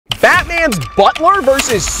Batman's Butler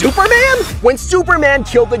versus Superman? When Superman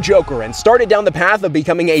killed the Joker and started down the path of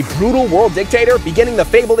becoming a brutal world dictator, beginning the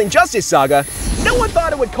fabled Injustice saga, no one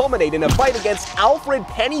thought it would culminate in a fight against Alfred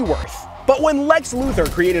Pennyworth. But when Lex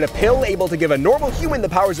Luthor created a pill able to give a normal human the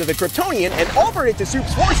powers of a Kryptonian and offered it to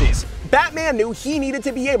Soup's forces, Batman knew he needed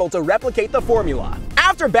to be able to replicate the formula.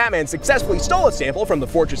 After Batman successfully stole a sample from the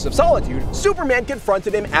Fortress of Solitude, Superman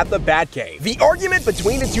confronted him at the Batcave. The argument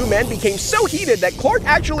between the two men became so heated that Clark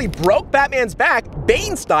actually broke Batman's back,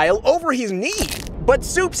 Bane-style, over his knee. But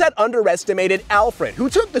Soups had underestimated Alfred, who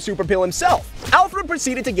took the super pill himself. Alfred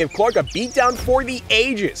proceeded to give Clark a beatdown for the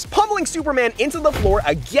ages, pummeling Superman into the floor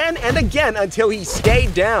again and again until he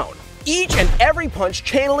stayed down. Each and every punch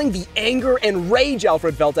channeling the anger and rage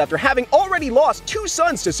Alfred felt after having already lost 2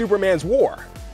 sons to Superman's war.